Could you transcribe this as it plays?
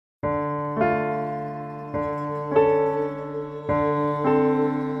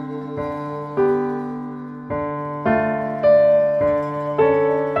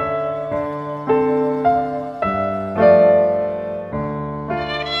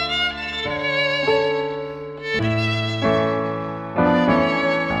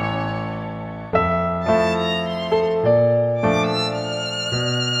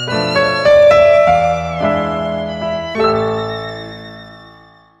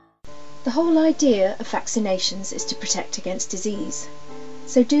The whole idea of vaccinations is to protect against disease.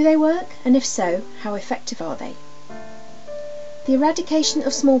 So do they work? And if so, how effective are they? The eradication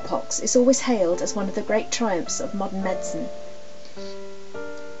of smallpox is always hailed as one of the great triumphs of modern medicine.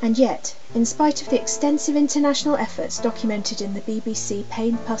 And yet, in spite of the extensive international efforts documented in the BBC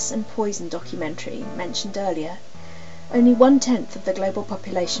Pain, Pus and Poison documentary mentioned earlier, only 1/10 of the global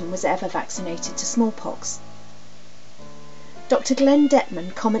population was ever vaccinated to smallpox. Dr. Glenn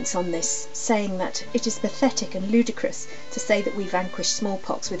Detman comments on this, saying that it is pathetic and ludicrous to say that we vanquished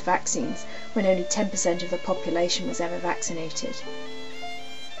smallpox with vaccines when only 10% of the population was ever vaccinated.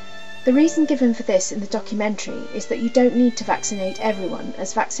 The reason given for this in the documentary is that you don't need to vaccinate everyone,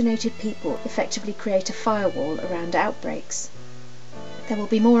 as vaccinated people effectively create a firewall around outbreaks. There will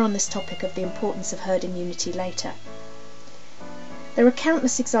be more on this topic of the importance of herd immunity later. There are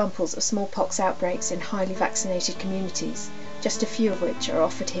countless examples of smallpox outbreaks in highly vaccinated communities, just a few of which are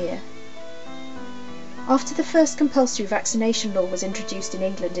offered here. After the first compulsory vaccination law was introduced in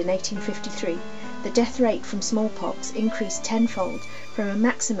England in 1853, the death rate from smallpox increased tenfold from a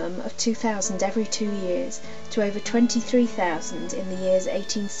maximum of 2,000 every 2 years to over 23,000 in the years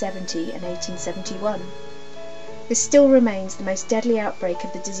 1870 and 1871. This still remains the most deadly outbreak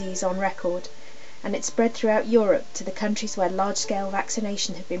of the disease on record, and it spread throughout Europe to the countries where large-scale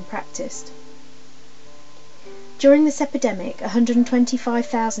vaccination had been practiced. During this epidemic,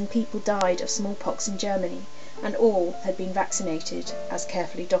 125,000 people died of smallpox in Germany, and all had been vaccinated, as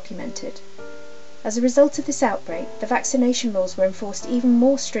carefully documented. As a result of this outbreak, the vaccination laws were enforced even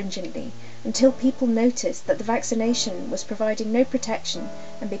more stringently until people noticed that the vaccination was providing no protection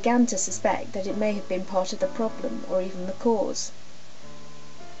and began to suspect that it may have been part of the problem or even the cause.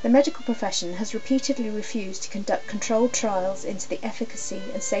 The medical profession has repeatedly refused to conduct controlled trials into the efficacy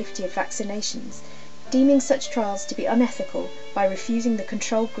and safety of vaccinations, deeming such trials to be unethical by refusing the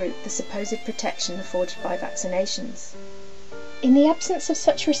control group the supposed protection afforded by vaccinations. In the absence of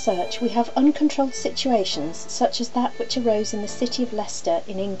such research, we have uncontrolled situations such as that which arose in the city of Leicester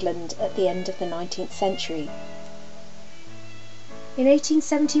in England at the end of the 19th century. In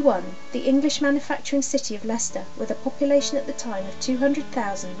 1871, the English manufacturing city of Leicester, with a population at the time of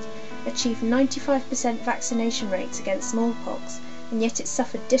 200,000, achieved 95% vaccination rates against smallpox, and yet it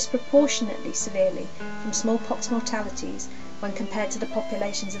suffered disproportionately severely from smallpox mortalities when compared to the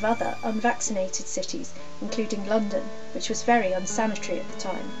populations of other unvaccinated cities, including London, which was very unsanitary at the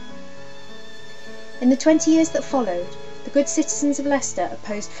time. In the 20 years that followed, the good citizens of Leicester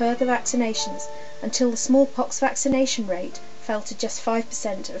opposed further vaccinations until the smallpox vaccination rate fell to just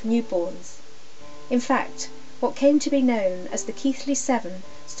 5% of newborns. In fact, what came to be known as the Keighley Seven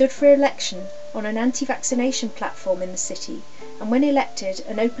stood for election on an anti-vaccination platform in the city, and when elected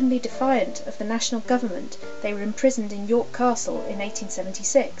and openly defiant of the national government, they were imprisoned in York Castle in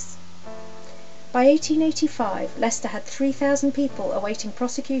 1876. By 1885, Leicester had 3,000 people awaiting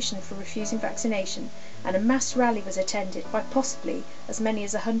prosecution for refusing vaccination, and a mass rally was attended by possibly as many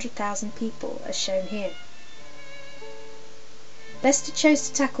as 100,000 people, as shown here. Leicester chose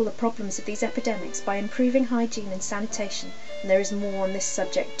to tackle the problems of these epidemics by improving hygiene and sanitation, and there is more on this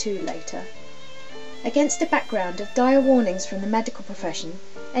subject too later. Against a background of dire warnings from the medical profession,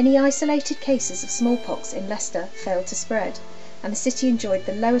 any isolated cases of smallpox in Leicester failed to spread, and the city enjoyed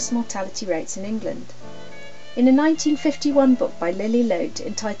the lowest mortality rates in England. In a 1951 book by Lily Lote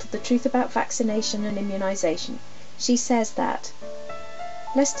entitled The Truth About Vaccination and Immunisation, she says that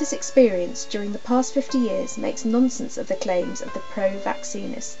Leicester's experience during the past 50 years makes nonsense of the claims of the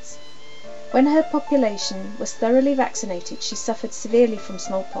pro-vaccinists. When her population was thoroughly vaccinated, she suffered severely from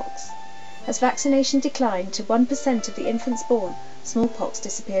smallpox. As vaccination declined to 1% of the infants born, smallpox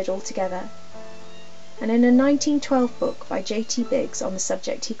disappeared altogether. And in a 1912 book by J.T. Biggs on the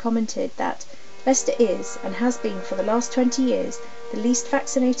subject, he commented that Leicester is, and has been for the last 20 years, the least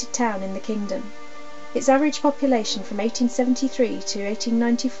vaccinated town in the kingdom. Its average population from 1873 to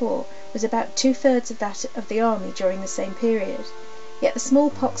 1894 was about 2/3 of that of the army during the same period, yet the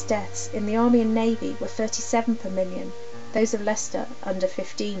smallpox deaths in the army and navy were 37 per million, those of Leicester under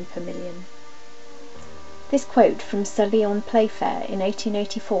 15 per million. This quote from Sir Leon Playfair in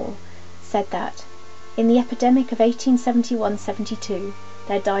 1884 said that, in the epidemic of 1871-72,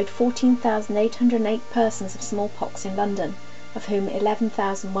 there died 14,808 persons of smallpox in London, of whom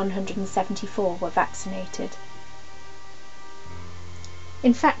 11,174 were vaccinated.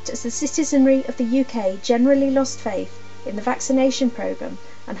 In fact, as the citizenry of the UK generally lost faith in the vaccination programme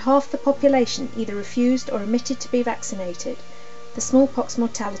and half the population either refused or omitted to be vaccinated, the smallpox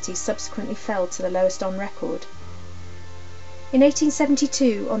mortality subsequently fell to the lowest on record. In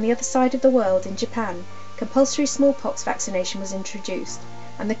 1872, on the other side of the world, in Japan, compulsory smallpox vaccination was introduced,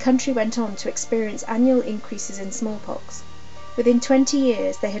 and the country went on to experience annual increases in smallpox. Within 20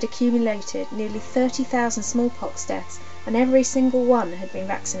 years they had accumulated nearly 30,000 smallpox deaths, and every single one had been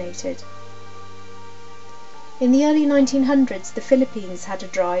vaccinated. In the early 1900s, the Philippines had a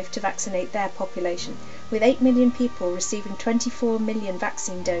drive to vaccinate their population, with 8 million people receiving 24 million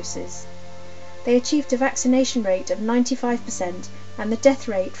vaccine doses. They achieved a vaccination rate of 95%, and the death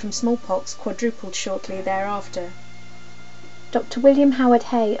rate from smallpox quadrupled shortly thereafter. Dr. William Howard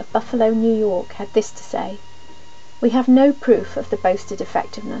Hay of Buffalo, New York, had this to say: "We have no proof of the boasted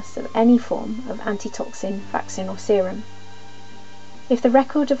effectiveness of any form of antitoxin, vaccine or serum. If the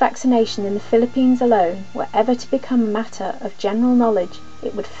record of vaccination in the Philippines alone were ever to become a matter of general knowledge,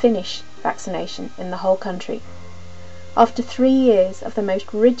 it would finish vaccination in the whole country. After 3 years of the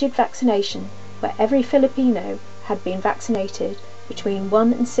most rigid vaccination, where every Filipino had been vaccinated between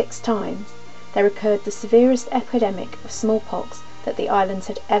 1 and 6 times, there occurred the severest epidemic of smallpox that the islands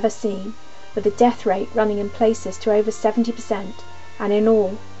had ever seen, with a death rate running in places to over 70%, and in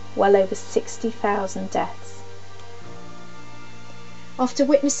all, well over 60,000 deaths." After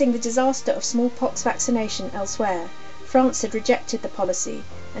witnessing the disaster of smallpox vaccination elsewhere, France had rejected the policy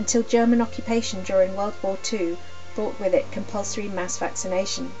until German occupation during World War II brought with it compulsory mass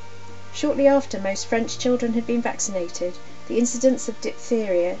vaccination. Shortly after most French children had been vaccinated, the incidence of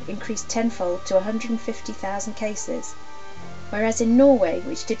diphtheria increased tenfold to 150,000 cases, whereas in Norway,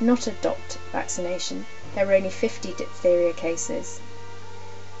 which did not adopt vaccination, there were only 50 diphtheria cases.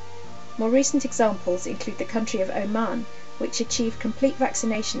 More recent examples include the country of Oman, which achieved complete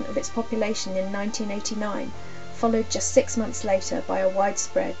vaccination of its population in 1989, followed just 6 months later by a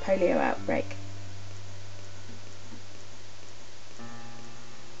widespread polio outbreak.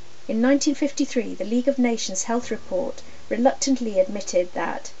 In 1953, the League of Nations Health Report reluctantly admitted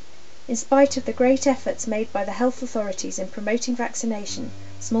that, in spite of the great efforts made by the health authorities in promoting vaccination,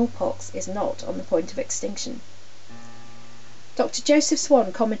 smallpox is not on the point of extinction. Dr. Joseph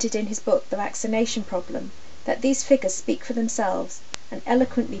Swan commented in his book The Vaccination Problem that these figures speak for themselves and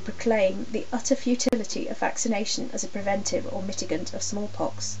eloquently proclaim the utter futility of vaccination as a preventive or mitigant of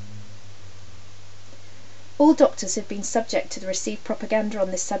smallpox. All doctors have been subject to the received propaganda on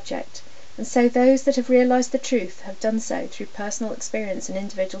this subject, and so those that have realised the truth have done so through personal experience and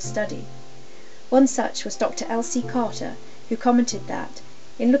individual study. One such was Dr. L.C. Carter, who commented that,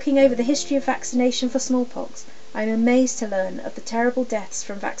 in looking over the history of vaccination for smallpox, I am amazed to learn of the terrible deaths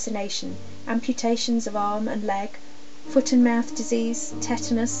from vaccination, amputations of arm and leg, foot and mouth disease,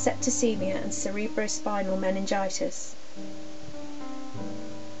 tetanus, septicemia and cerebrospinal meningitis.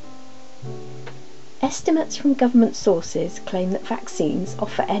 Estimates from government sources claim that vaccines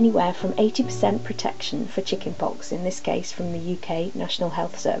offer anywhere from 80% protection for chickenpox, in this case from the UK National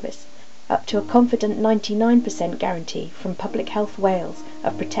Health Service, up to a confident 99% guarantee from Public Health Wales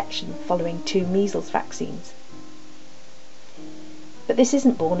of protection following 2 measles vaccines. But this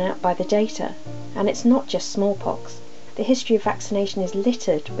isn't borne out by the data, and it's not just smallpox. The history of vaccination is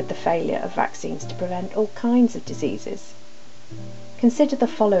littered with the failure of vaccines to prevent all kinds of diseases. Consider the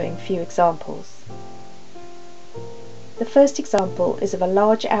following few examples. The first example is of a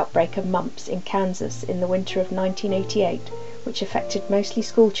large outbreak of mumps in Kansas in the winter of 1988, which affected mostly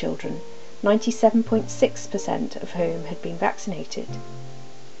school children, 97.6% of whom had been vaccinated.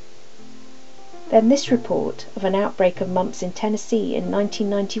 Then this report of an outbreak of mumps in Tennessee in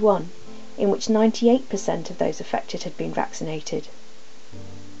 1991, in which 98% of those affected had been vaccinated.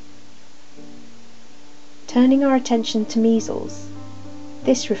 Turning our attention to measles,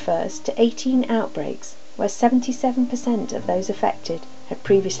 this refers to 18 outbreaks where 77% of those affected had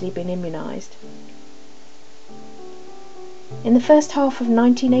previously been immunised. In the first half of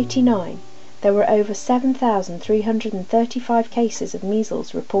 1989, there were over 7,335 cases of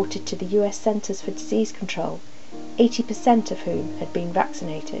measles reported to the US Centers for Disease Control, 80% of whom had been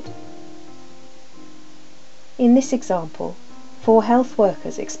vaccinated. In this example, 4 health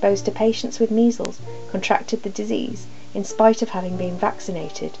workers exposed to patients with measles contracted the disease in spite of having been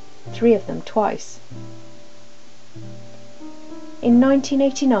vaccinated, 3 of them twice. In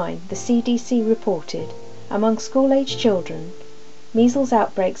 1989, the CDC reported, among school-aged children, measles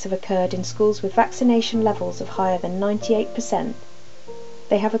outbreaks have occurred in schools with vaccination levels of higher than 98%.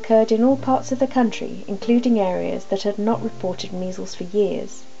 They have occurred in all parts of the country, including areas that had not reported measles for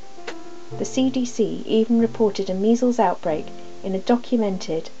years. The CDC even reported a measles outbreak in a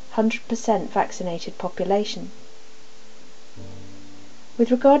documented 100% vaccinated population. With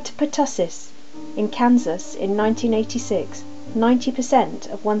regard to pertussis, in Kansas in 1986,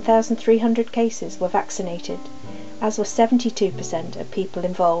 90% of 1,300 cases were vaccinated, as were 72% of people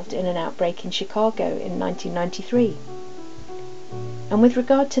involved in an outbreak in Chicago in 1993. And with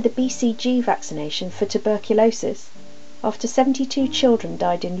regard to the BCG vaccination for tuberculosis, after 72 children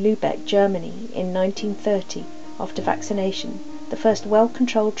died in Lübeck, Germany in 1930 after vaccination, the first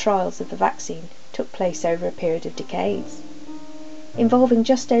well-controlled trials of the vaccine took place over a period of decades. Involving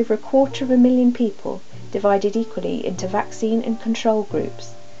just over 250,000 people divided equally into vaccine and control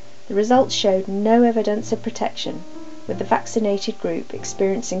groups, the results showed no evidence of protection, with the vaccinated group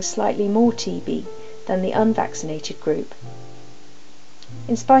experiencing slightly more TB than the unvaccinated group.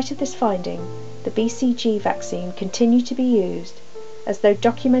 In spite of this finding, the BCG vaccine continued to be used, as though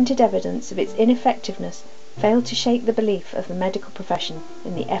documented evidence of its ineffectiveness failed to shake the belief of the medical profession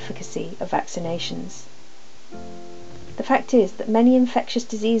in the efficacy of vaccinations. The fact is that many infectious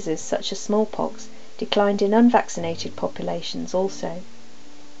diseases such as smallpox declined in unvaccinated populations also.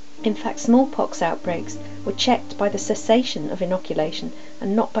 In fact, smallpox outbreaks were checked by the cessation of inoculation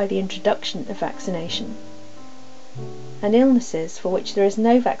and not by the introduction of vaccination. And illnesses for which there is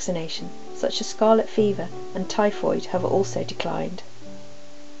no vaccination, such as scarlet fever and typhoid, have also declined.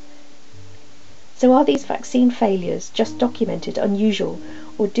 So are these vaccine failures just documented unusual,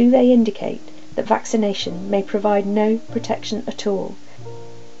 or do they indicate that vaccination may provide no protection at all,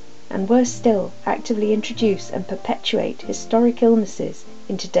 and worse still, actively introduce and perpetuate historic illnesses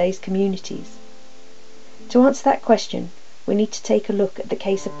in today's communities? To answer that question, we need to take a look at the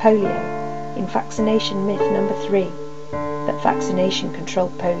case of polio in vaccination myth number 3, that vaccination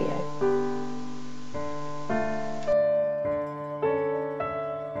controlled polio.